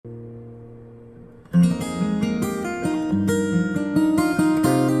Welcome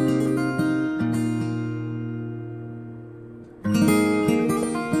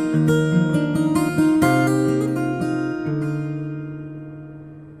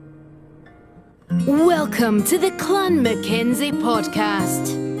to the Clan MacKenzie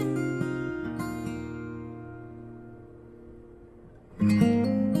podcast.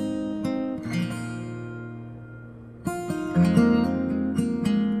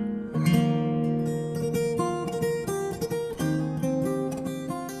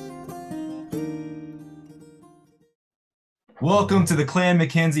 Welcome to the Clan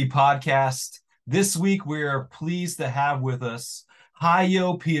MacKenzie podcast. This week, we are pleased to have with us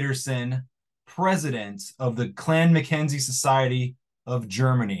Hayo Petersen, president of the Clan MacKenzie Society of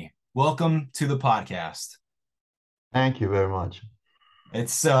Germany. Welcome to the podcast. Thank you very much.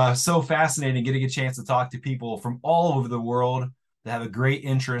 It's so fascinating getting a chance to talk to people from all over the world that have a great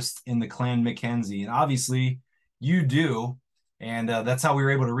interest in the Clan MacKenzie. And obviously, you do. And that's how we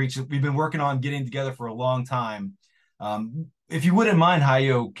were able to reach. We've been working on getting together for a long time. If you wouldn't mind,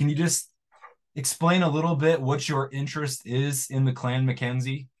 Hayo, can you just explain a little bit what your interest is in the Clan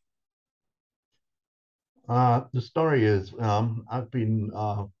MacKenzie? The story is, I've been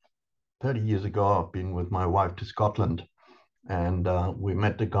 30 years ago, I've been with my wife to Scotland, and we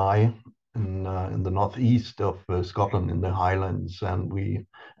met a guy in the northeast of Scotland in the Highlands, and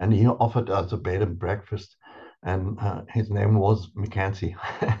he offered us a bed and breakfast, and his name was MacKenzie.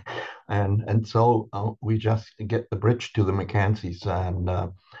 And so we just get the bridge to the MacKenzies, and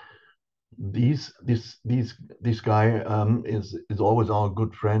this guy is always our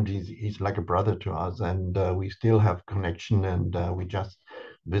good friend. He's like a brother to us, and we still have connection, and we just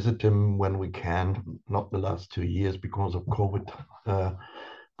visit him when we can. Not the last 2 years because of COVID,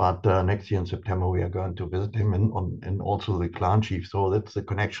 but next year in September we are going to visit him and also the clan chief. So that's the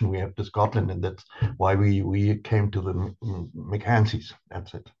connection we have to Scotland, and that's why we came to the MacKenzies.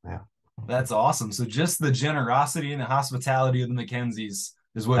 That's it. Yeah. That's awesome. So just the generosity and the hospitality of the MacKenzies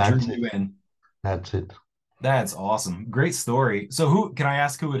is what drew you in. That's it. That's awesome. Great story. So who can I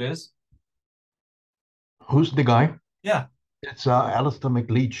ask who it is? Who's the guy? Yeah. It's Alistair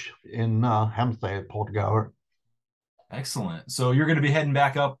McLeach in Hampstead, Portgower. Excellent. So you're going to be heading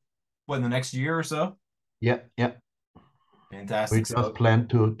back up, what, in the next year or so? Yeah. Fantastic. We just plan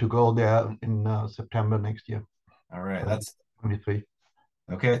to go there in September next year. All right. That's 2023.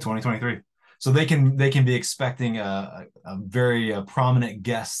 Okay, 2023. So they can be expecting a very prominent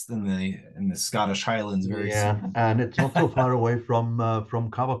guest in the Scottish Highlands very soon. And it's not so far away from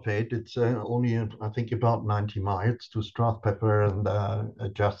Coverpate. It's only I think about 90 miles to Strathpepper, and I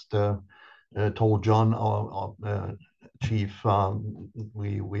just told John, our chief,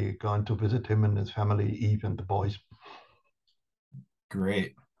 we're going to visit him and his family, Eve and the boys.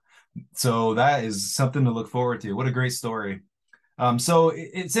 Great. So that is something to look forward to. What a great story. So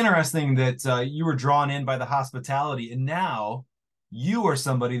it's interesting that you were drawn in by the hospitality, and now you are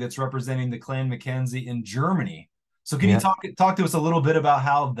somebody that's representing the Clan MacKenzie in Germany. So can you talk to us a little bit about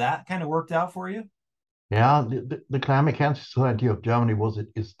how that kind of worked out for you? Yeah, the Clan MacKenzie Society of Germany was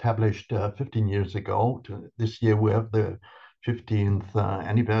established 15 years ago. This year we have the 15th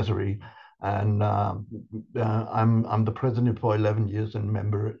anniversary, and I'm the president for 11 years and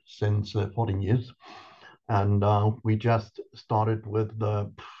member since 14 years. And we just started with a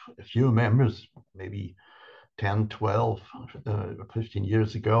few members, maybe 10, 12, 15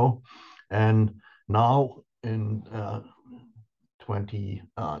 years ago. And now in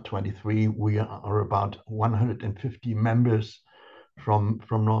 2023, we are about 150 members from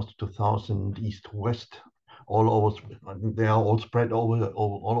north to south and east to west, all over. They are all spread all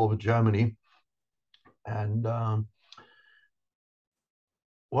over Germany. And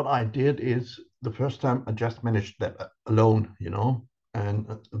what I did is, the first time I just managed that alone, and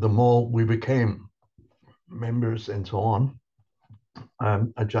the more we became members and so on,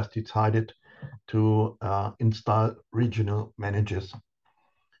 I just decided to install regional managers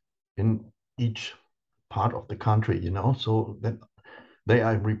in each part of the country, so that they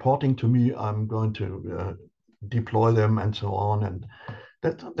are reporting to me. I'm going to deploy them and so on, and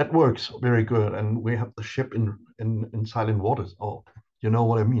that works very good. And we have the ship in silent waters. Oh, you know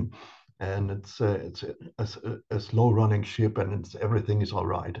what I mean? And it's a slow running ship, and everything is all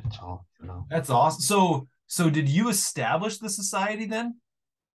right. So That's awesome. So did you establish the society then?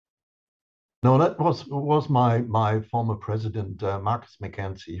 No, that was my former president, Marcus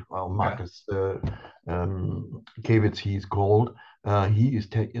MacKenzie. Well, Marcus Kavitz, he's called. He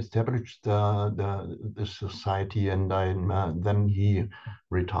established the society, and then he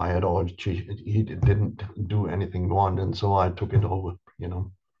retired, or he didn't do anything more, and so I took it over.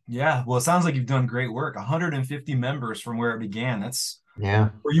 Yeah, well, it sounds like you've done great work. 150 members from where it began. That's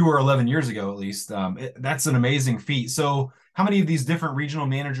Yeah. where you were 11 years ago, at least. That's an amazing feat. So, how many of these different regional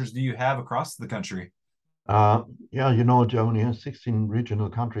managers do you have across the country? Uh, yeah, Germany has 16 regional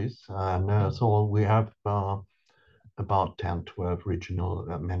countries, and so we have about 10, 12 regional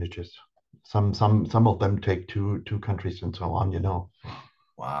managers. Some of them take two countries and so on,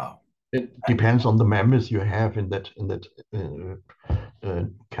 Wow. It depends on the members you have in that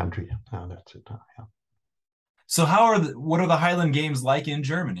country. That's it. Yeah. So, what are the Highland Games like in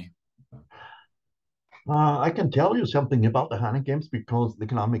Germany? I can tell you something about the Highland Games because the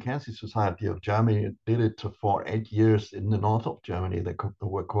MacKenzie Society of Germany did it for 8 years in the north of Germany. They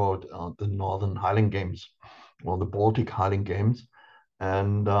were called the Northern Highland Games or the Baltic Highland Games.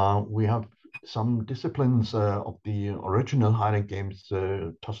 And we have some disciplines of the original Highland Games,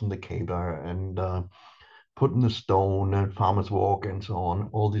 tossing the caber and putting the stone and farmer's walk and so on.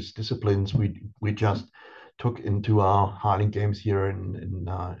 All these disciplines we just took into our Highland Games here in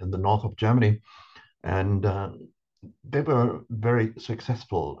the north of Germany, and they were very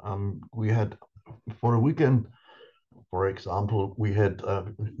successful. We had for a weekend, for example, we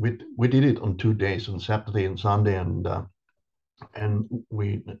did it on 2 days, on Saturday and Sunday, and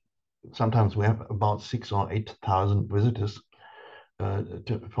we sometimes we have about 6 or 8 thousand visitors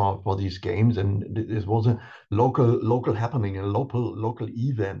for these games, and this was a local happening, a local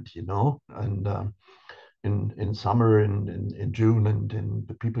event, and in summer in June, and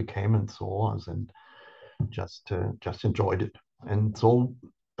the people came and saw us and just enjoyed it. And so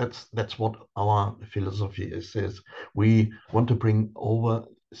that's what our philosophy is we want to bring over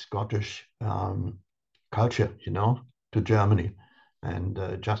Scottish culture, to Germany, and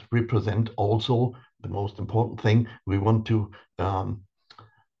just represent also the most important thing. We want to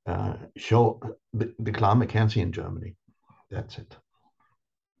show the Clan MacKenzie in Germany. That's it.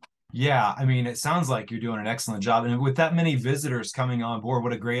 Yeah, I mean, it sounds like you're doing an excellent job. And with that many visitors coming on board,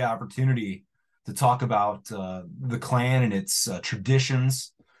 what a great opportunity to talk about the clan and its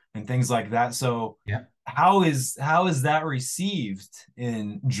traditions and things like that. So, Yeah. how is that received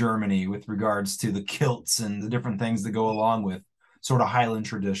in Germany with regards to the kilts and the different things that go along with sort of Highland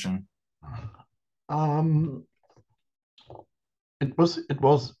tradition? Um, it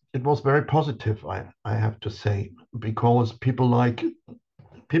was very positive, I have to say, because people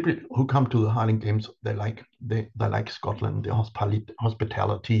who come to the Highland Games, they like Scotland, the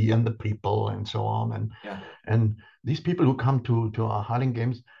hospitality and the people and so on. Yeah. And these people who come to our Highland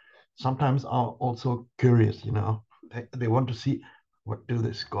Games sometimes are also curious, They want to see, what do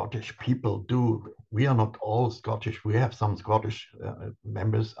the Scottish people do. We are not all Scottish. We have some Scottish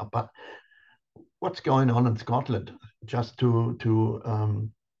members, but what's going on in Scotland? Just to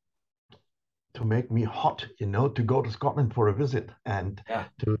make me hot, to go to Scotland for a visit and Yeah.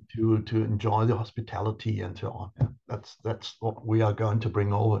 to enjoy the hospitality and so on. Yeah, that's what we are going to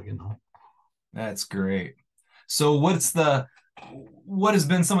bring over. That's great. So what has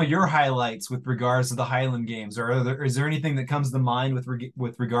been some of your highlights with regards to the Highland Games? Or is there anything that comes to mind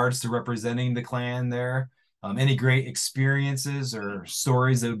with regards to representing the clan there? Any great experiences or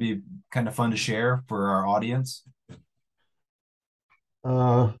stories that would be kind of fun to share for our audience?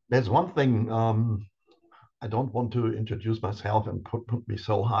 There's one thing. I don't want to introduce myself and put me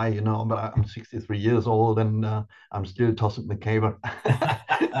so high, but I'm 63 years old and I'm still tossing the caber.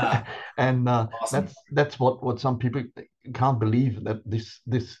 And Awesome. that's what some people can't believe, that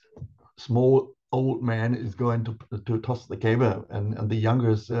this small old man is going to toss the caber, and the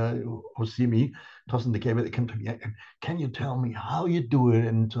youngers who see me tossing the caber, they come to me, can you tell me how you do it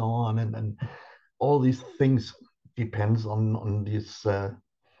and so on, and all these things depends on this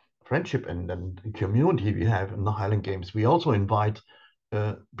friendship and community we have in the Highland Games. We also invite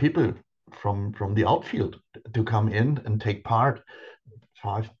people from the outfield to come in and take part,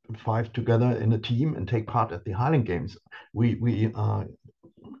 five together in a team and take part at the Highland Games. We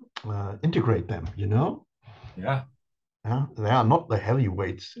integrate them, Yeah. They are not the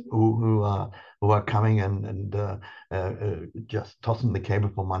heavyweights who are coming just tossing the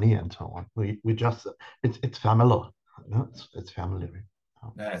cable for money and so on. We just it's family, it's family.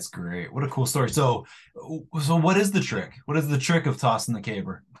 That's great. What a cool story. So what is the trick? What is the trick of tossing the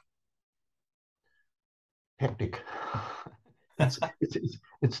caber? Hectic.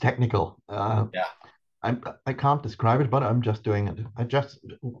 It's technical. Yeah. I can't describe it, but I'm just doing it. I just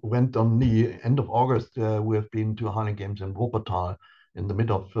went on the end of August. We have been to Highland Games in Wuppertal in the mid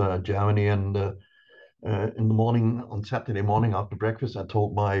of Germany, and in the morning, on Saturday morning after breakfast, I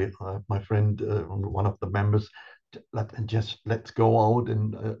told my friend, one of the members, let's go out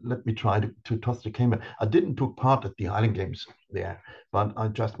and let me try to toss the camera. I didn't took part at the Island Games there, but I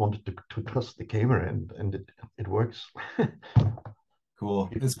just wanted to toss the camera, and it works. Cool.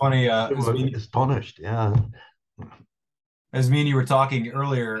 It's funny. Astonished, yeah. As me and you were talking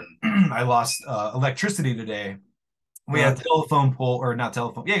earlier, I lost electricity today. We had a telephone pole, or not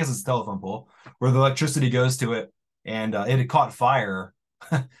telephone. Yeah, I guess it's a telephone pole where the electricity goes to it, and it had caught fire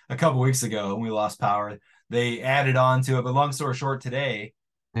a couple weeks ago, and we lost power. They added on to it, but long story short, today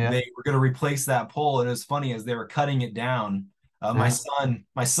they were going to replace that pole, and it was funny as they were cutting it down. My son,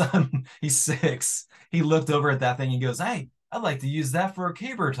 he's 6. He looked over at that thing and goes, "Hey, I'd like to use that for a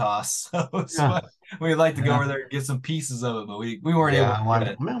caber toss." So it's fun. We'd like to go over there and get some pieces of it, but we weren't able to get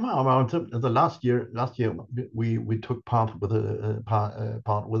it. The last year we took part with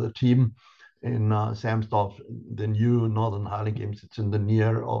a team in Samstorf, the new Northern Highland Games. It's in the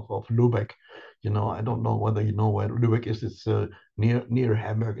near of Lübeck. I don't know whether you know where Lübeck is. It's near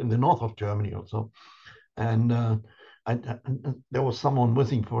Hamburg, in the north of Germany also. And there was someone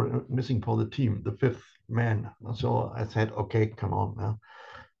missing for the team, the 5th man. So I said, okay, come on.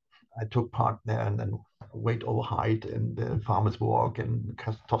 I took part there, and then weight over height and the farmer's walk and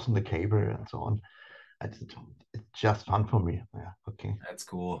tossing the caber and so on. It's just fun for me. Yeah, okay. That's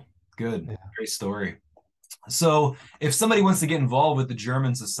cool. Good. Yeah. Great story. So if somebody wants to get involved with the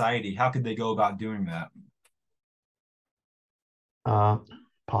German Society, how could they go about doing that?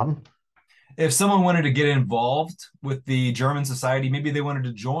 Pardon? If someone wanted to get involved with the German Society, maybe they wanted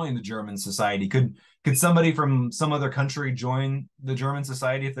to join the German Society, could somebody from some other country join the German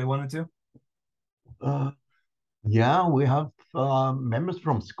Society if they wanted to? Yeah, we have members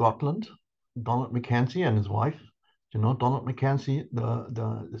from Scotland, Donald MacKenzie and his wife. Donald MacKenzie,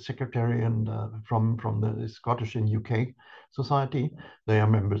 the secretary and from the Scottish and UK Society. They are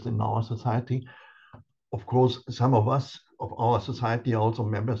members in our society. Of course, some of us of our society are also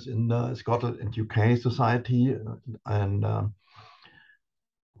members in the Scotland and UK Society. And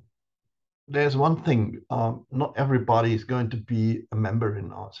there's one thing, not everybody is going to be a member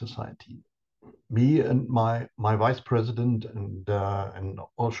in our society. Me and my vice president and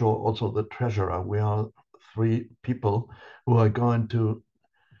also the treasurer, we are 3 people who are going to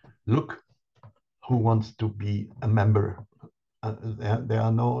look who wants to be a member. There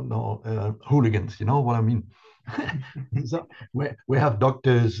are no hooligans, you know what I mean? So we have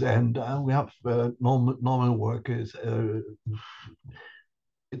doctors and we have normal workers.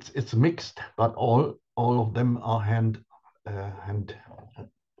 It's mixed, but all of them are hand.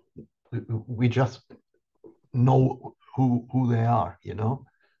 We just know who they are,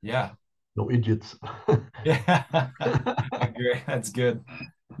 Yeah. No idiots. Yeah. Great. That's good.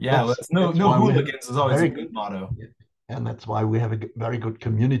 Yeah, no hooligans is always a good motto. And that's why we have a very good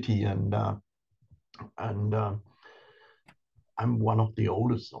community, and I'm one of the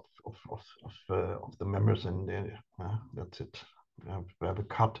oldest of the members, and that's it. We have a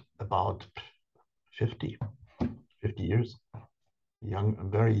cut about 50 years.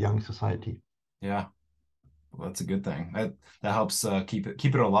 Very young society. Yeah, well, that's a good thing. That helps keep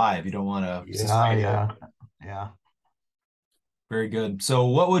it alive. You don't want to. Yeah. Very good. So,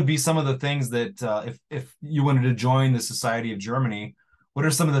 what would be some of the things that if you wanted to join the Society of Germany, what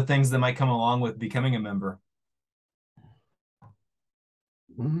are some of the things that might come along with becoming a member?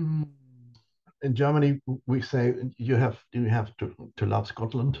 In Germany, we say you have to love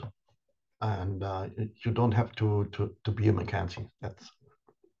Scotland, and you don't have to be a MacKenzie. That's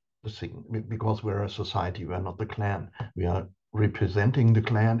the thing, because we're a society. We're not the clan. We are representing the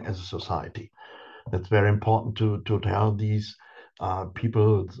clan as a society. That's very important to tell these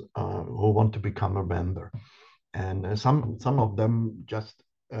people who want to become a member. And some of them just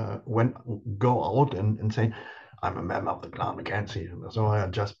go out and say, I'm a member of the Clan MacKenzie. So I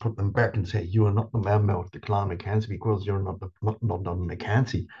just put them back and say, you are not a member of the Clan MacKenzie because you're not a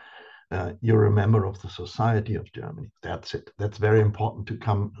MacKenzie. You're a member of the Society of Germany. That's it. That's very important to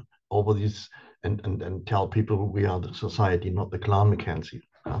come over this and tell people we are the society, not the Clan MacKenzie.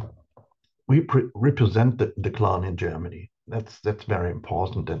 We represent the clan in Germany. That's very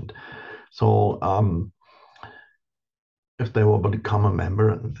important. And so if they will become a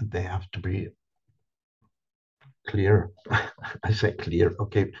member, they have to be clear. I say clear.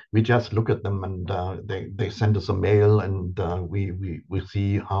 Okay, we just look at them, and they send us a mail, and we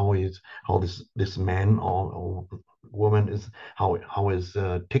see how this man or woman is how is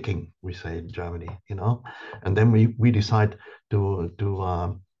ticking. We say in Germany, and then we decide to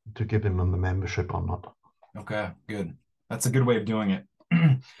give him a membership or not. Okay, good. That's a good way of doing it.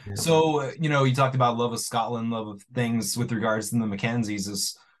 Yeah. So you talked about love of Scotland, love of things with regards to the MacKenzies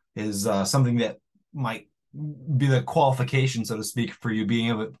is something that might be the qualification, so to speak, for you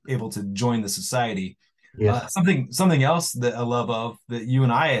being able to join the society. Yes. Something else that a love of that you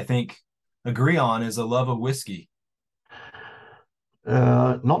and I think agree on is a love of whiskey.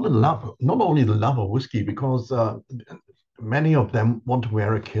 Not only the love of whiskey, because many of them want to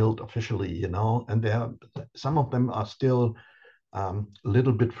wear a kilt officially, you know, and some of them are still a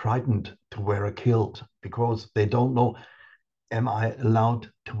little bit frightened to wear a kilt because they don't know, am I allowed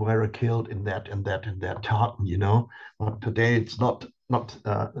to wear a kilt in that and that and that tartan, you know? But today it's not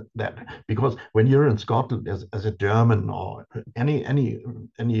that, because when you're in Scotland as a German or any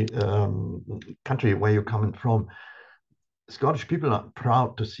country where you're coming from, Scottish people are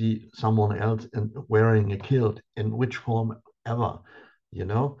proud to see someone else wearing a kilt in which form ever, you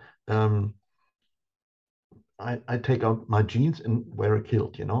know. I take out my jeans and wear a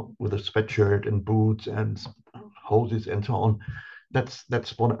kilt, you know, with a sweatshirt and boots and hoses and so on. That's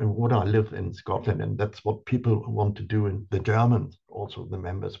what I live in Scotland, and that's what people want to do. In the Germans, also the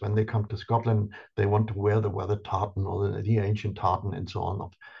members, when they come to Scotland, they want to wear the weathered tartan or the ancient tartan and so on.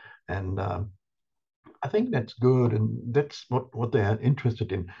 And I think that's good, and that's what they are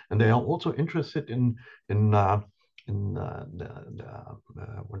interested in, and they are also interested in the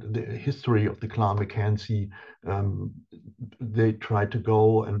history of the Clan MacKenzie. Um, they try to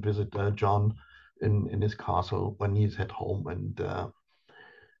go and visit John in his castle when he's at home, and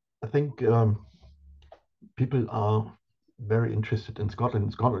I think people are very interested in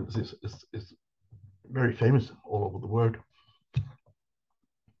Scotland. Scotland is very famous all over the world.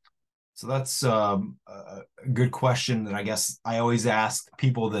 So that's a good question that I guess I always ask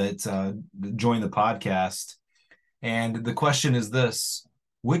people that join the podcast. And the question is this: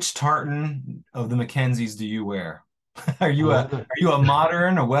 which tartan of the Mackenzies do you wear? Are you a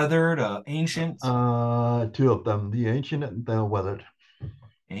modern, a weathered, a ancient? Two of them, the ancient and the weathered.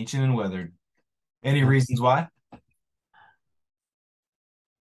 Ancient and weathered. Any Yeah. reasons why?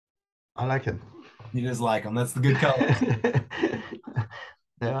 I like it. You just like them. That's the good colors.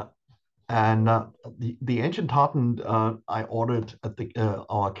 Yeah. And the ancient tartan I ordered at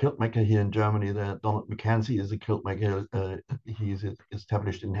our kilt maker here in Germany. Donald MacKenzie is a kilt maker. He's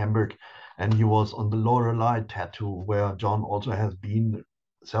established in Hamburg, and he was on the Lorelei tattoo where John also has been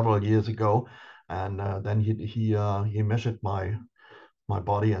several years ago. And then he measured my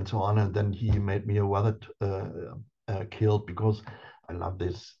body and so on, and then he made me a weathered kilt because I love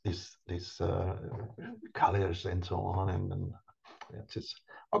this colors and so on, and it's just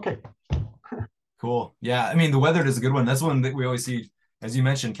okay. Cool. Yeah. I mean, the weathered is a good one. That's one that we always see, as you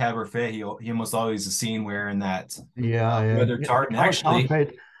mentioned, Cabernet. He almost always is seen wearing that Yeah. weathered tartan. Actually,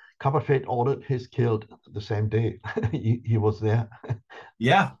 Copperfate ordered his kilt the same day. he was there.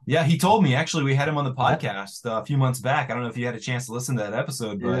 yeah. He told me actually we had him on the Yeah, podcast a few months back. I don't know if you had a chance to listen to that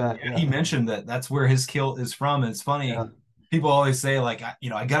episode, but yeah, he yeah, mentioned that that's where his kilt is from. And it's funny. yeah, People always say like,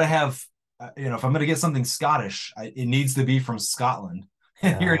 I gotta have, if I'm gonna get something Scottish, it needs to be from Scotland.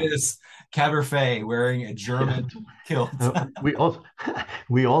 And here it yeah. is, Cabernet wearing a German kilt. We also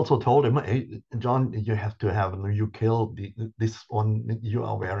we also told him, hey, John, you have to have a new kilt. This one you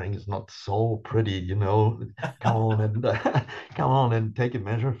are wearing is not so pretty, you know. Come on and come on and take a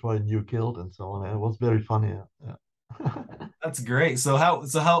measure for a new kilt and so on. And it was very funny. Yeah. That's great.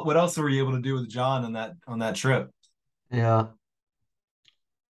 What else were you able to do with John on that trip? Yeah.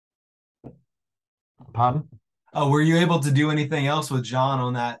 Pardon? Oh, were you able to do anything else with John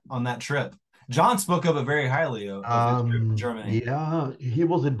on that trip? John spoke of it very highly of his trip to Germany. Yeah, he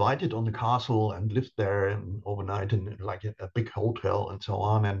was invited on the castle and lived there and overnight in like a big hotel and so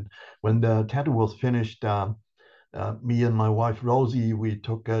on. And when the tattoo was finished, me and my wife Rosie, we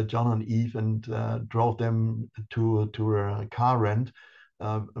took John and Eve and drove them to a car rent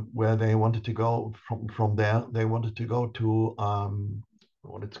where they wanted to go. From there, they wanted to go to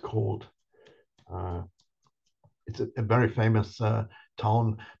what it's called. Uh, it's a very famous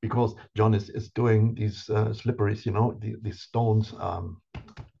town because John is doing these slipperies, you know, these stones.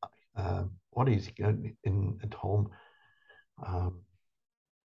 What is in at home? Um,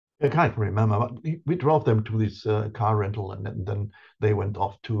 I can't remember, but we drove them to this car rental, and then they went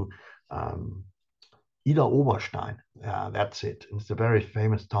off to Ida Oberstein. That's it. It's a very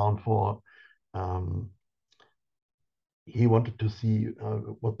famous town for. Um, he wanted to see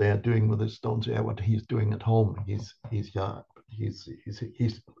what they are doing with the stones there, what he's doing at home. He's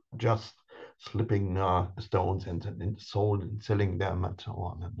just slipping stones and sold and selling them and so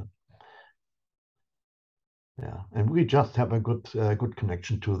on. And yeah, and we just have a good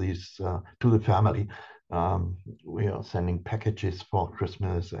connection to to the family. We are sending packages for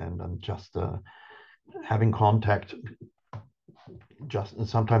Christmas and just having contact. just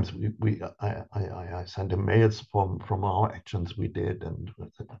sometimes I send him mails from our actions we did, and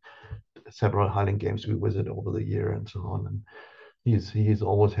several Highland games we visit over the year and so on. And he's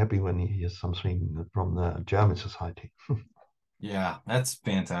always happy when he hears something from the German society. Yeah, that's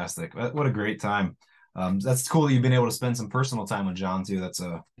fantastic. What a great time. That's cool that you've been able to spend some personal time with John too. That's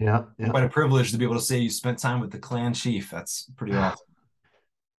Yeah, quite a privilege to be able to say you spent time with the clan chief. That's pretty awesome.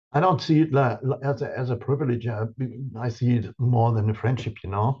 I don't see it as a privilege. I see it more than a friendship, you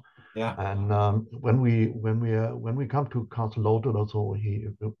know. Yeah. And when we come to Castle Lowton also,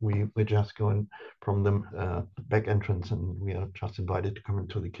 we're just going from the back entrance, and we are just invited to come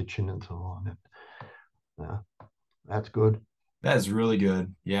into the kitchen and so on. And yeah, that's good. That is really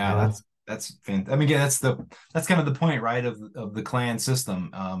good. Yeah, Yeah, that's fantastic. I mean, yeah, that's kind of the point, right, of the clan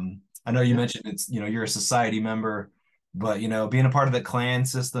system. I know you yeah, mentioned it's, you're a society member, but being a part of the clan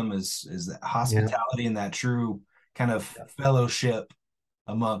system is that yeah, hospitality and that true kind of fellowship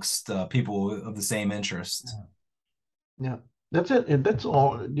amongst people of the same interest. yeah. That's it. That's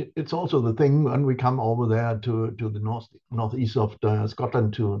all. It's also the thing when we come over there to the northeast of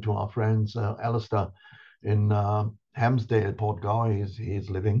Scotland to our friends Alistair in Hampsdale, Portgoy. He's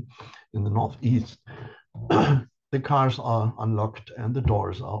living in the northeast. The cars are unlocked and the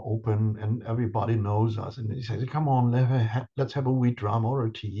doors are open and everybody knows us. And he says, "Come on, let's have a wee drum or a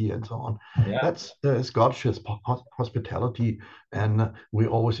tea and so on." Yeah. That's Scottish hospitality, and we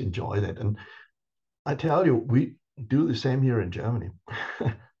always enjoy that. And I tell you, we do the same here in Germany.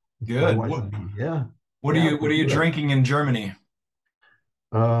 My Good. wife and me, yeah, What are yeah, you we what are you do that. drinking in Germany?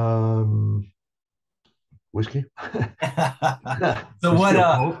 Whiskey. So Whiskey,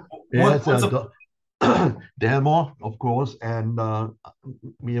 of course. what Yes, what's a Delmore, of course, and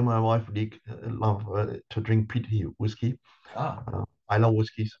me and my wife love to drink peaty whiskey. ah, I love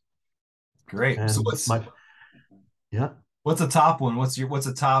whiskeys, great. So and my yeah. what's a top one? What's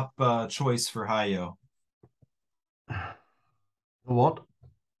a top choice for Hayo? What?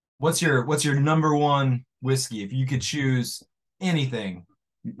 What's your number one whiskey? If you could choose anything,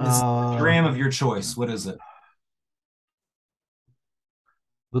 it's a Uh, dram of your choice. What is it?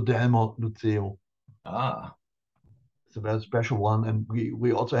 the Delmore Luceo. Ah, It's a very special one, and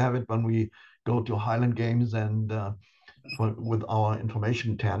we also have it when we go to Highland Games and with our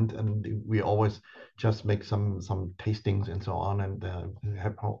information tent, and we always just make some tastings and so on, and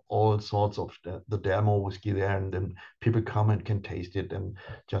have all sorts of the demo whiskey there, and then people come and can taste it and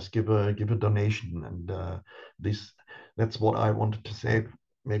just give a donation, and this that's what I wanted to say.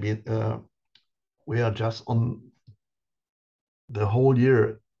 Maybe we are just on the whole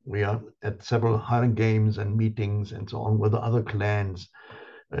year. We are at several Highland Games and meetings and so on with other clans,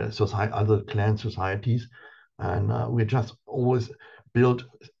 other clan societies, and we just always build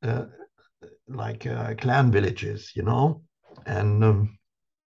like clan villages, you know, and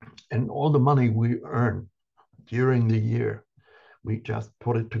all the money we earn during the year, we just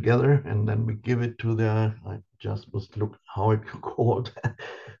put it together and then we give it to I just must look how it called,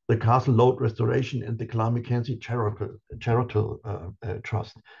 the Castle Load Restoration and the Clan MacKenzie Charitable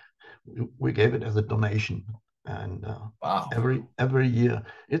Trust. We gave it as a donation, and wow. every year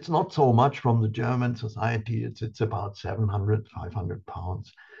it's not so much from the German society. It's about 700, 500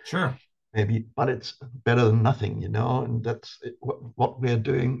 pounds Sure. maybe, but it's better than nothing, you know. And that's what we're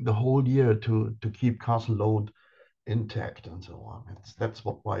doing the whole year to keep Castle Load intact and so on. That's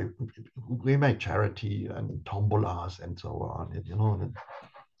why we make charity and tombolas and so on, you know. And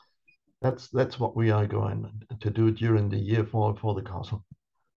that's what we are going to do during the year for the castle.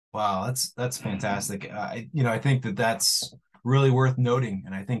 Wow, that's fantastic. I think that's really worth noting,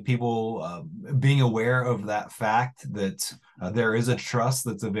 and I think people being aware of that fact that there is a trust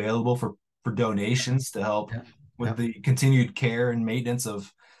that's available for donations to help Yeah, with yeah, the continued care and maintenance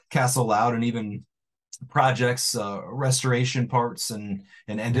of Castle Loud, and even projects, restoration parts, and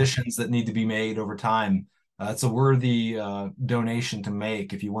yeah. additions that need to be made over time. It's a worthy donation to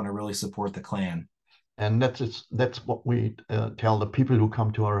make if you want to really support the clan. And that's what we tell the people who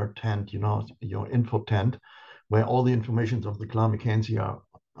come to our tent, you know, your info tent, where all the informations of the Clan MacKenzie are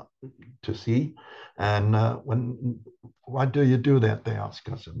to see. And why do you do that? They ask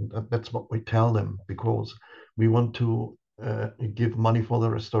us, and that's what we tell them, because we want to give money for the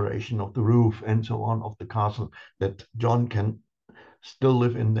restoration of the roof and so on of the castle, that John can still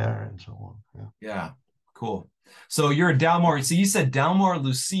live in there and so on. Yeah. Yeah, cool. So you're a Dalmor. So you said Dalmor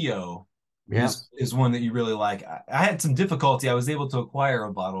Lucio Yeah. is one that you really like. I had some difficulty. I was able to acquire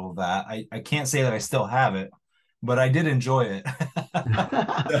a bottle of that. I can't say that I still have it, but I did enjoy it.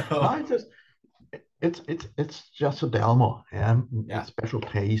 So No, it's just a Delmo, yeah, yeah, with special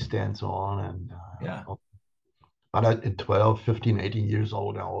taste and so on, and yeah. But at 12, 15, 18 years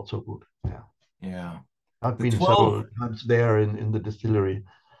old, are also good. Yeah. Yeah. I've The been 12, several times there in the distillery.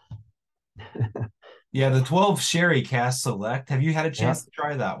 yeah, the 12 Sherry Cask Select. Have you had a Yeah, chance to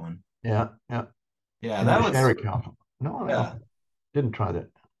try that one? yeah, yeah. Yeah, In that the was, sherry cask. No, yeah, no, didn't try that.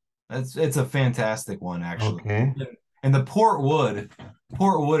 it's a fantastic one actually. Okay. And the Port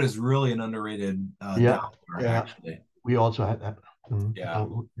Wood is really an underrated Yeah, Dalmar yeah. actually. We also had that. Yeah,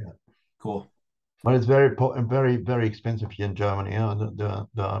 Yeah. cool. But it's very, very expensive here in Germany. Yeah,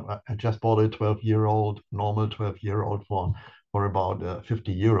 I just bought a 12-year-old, normal 12-year-old for about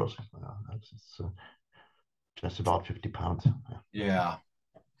 50 euros. That's just about 50 pounds. Yeah.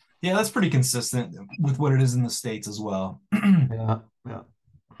 Yeah, that's pretty consistent with what it is in the States as well. Yeah, yeah.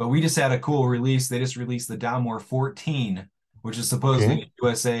 But we just had a cool release. They just released the Dalmore 14, which is Okay. supposedly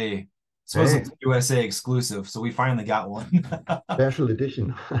Hey, USA exclusive. So we finally got one. special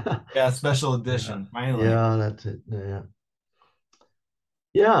edition. Yeah, special Yeah, edition, finally. yeah, that's it. Yeah,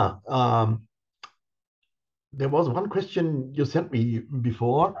 yeah. There was one question you sent me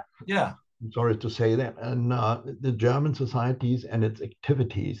before. Yeah, I'm sorry to say that, and the German societies and its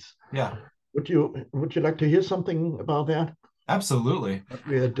activities. yeah, Would you like to hear something about that? absolutely. What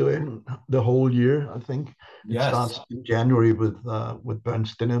we are doing the whole year, I think. It Yes. starts in January with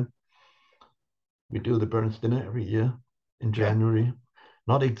Burns dinner. We do the Burns dinner every year in Okay. January.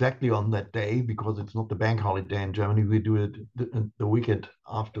 Not exactly on that day because it's not the bank holiday in Germany. We do it the weekend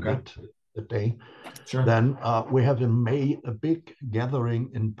after Okay. that day. Sure. Then we have in May a big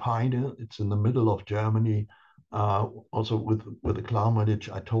gathering in Peine. It's in the middle of Germany. Also with the Clanmanage,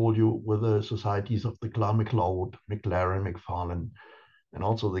 I told you, with the societies of the Clan MacLeod, McLaren, McFarlane, and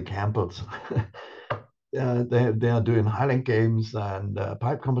also the Campbells. They are doing Highland games and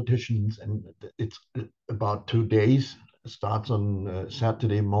pipe competitions, and it's about 2 days. It starts on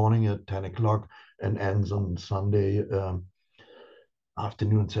Saturday morning at 10 o'clock and ends on Sunday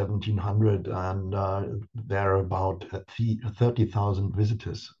afternoon 1700, and there are about 30,000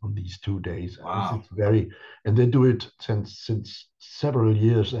 visitors on these 2 days. Wow. It's very, and they do it since several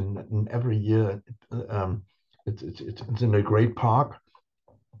years, and every year it's in a great park,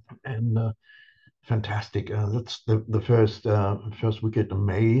 and fantastic. That's the first weekend of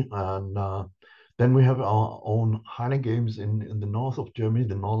May, and then we have our own Highland Games in the north of Germany,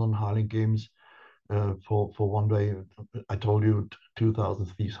 the Northern Highland Games. For one day, I told you 2,000,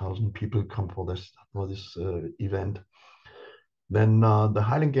 3,000 people come for this event. Then the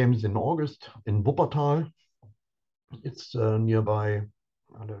Highland Games in August in Wuppertal. It's nearby.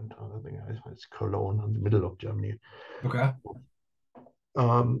 I think it's Cologne, in the middle of Germany. Okay.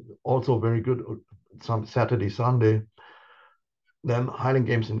 Also very good. Some Saturday, Sunday. Then Highland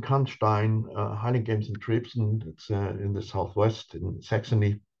Games in Kannstein, Highland Games in Trebsen. It's in the southwest in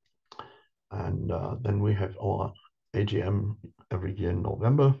Saxony. And then we have our AGM every year in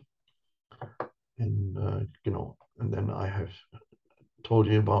November. And, and then I have told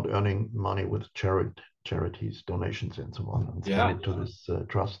you about earning money with charities, donations, and so on, and Yeah. send it to this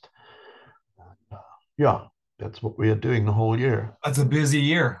trust. Yeah, that's what we are doing the whole year. That's a busy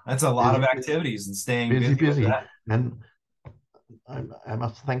year. That's a lot of Busy, activities and staying busy, busy with busy. that. And I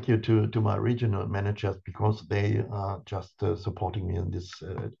must thank you to my regional managers because they are just supporting me in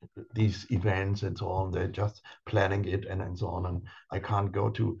these events and so on. They're just planning it and so on. And I can't go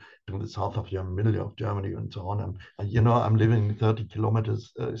to the south of Germany, middle of Germany and so on. I'm living 30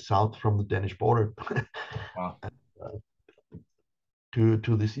 kilometers south from the Danish border. Wow.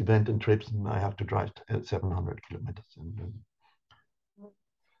 To this event in Trebsen, I have to drive 700 kilometers.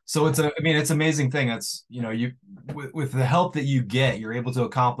 So it's an amazing thing. That's, you with the help that you get, you're able to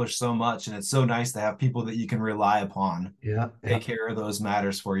accomplish so much. And it's so nice to have people that you can rely upon, Yeah, take care of those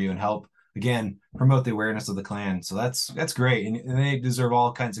matters for you and help, again, promote the awareness of the clan. So that's great. And they deserve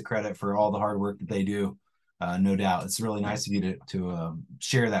all kinds of credit for all the hard work that they do. No doubt. It's really nice of you to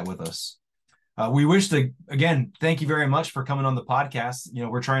share that with us. We wish to, again, thank you very much for coming on the podcast.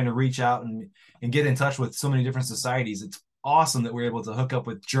 We're trying to reach out and get in touch with so many different societies. It's awesome that we're able to hook up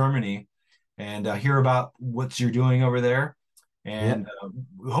with Germany and hear about what you're doing over there. And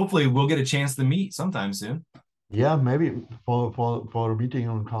hopefully we'll get a chance to meet sometime soon. Yeah, maybe for a meeting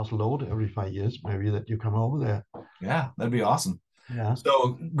on Castle Road every 5 years, maybe that you come over there. Yeah, that'd be awesome. Yeah.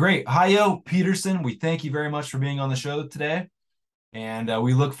 So great. Hayo, Petersen, we thank you very much for being on the show today. And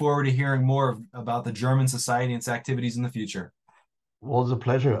we look forward to hearing more about the German Society and its activities in the future. It was a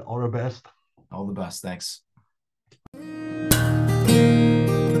pleasure. All the best. All the best. Thanks.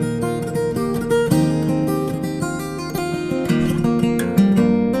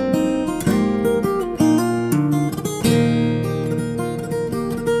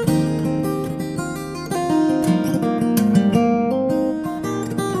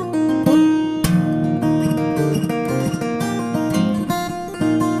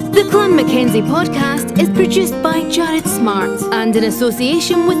 Clan MacKenzie podcast is produced by Jared Smart and in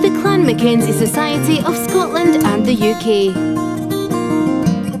association with the Clan MacKenzie Society of Scotland and the UK.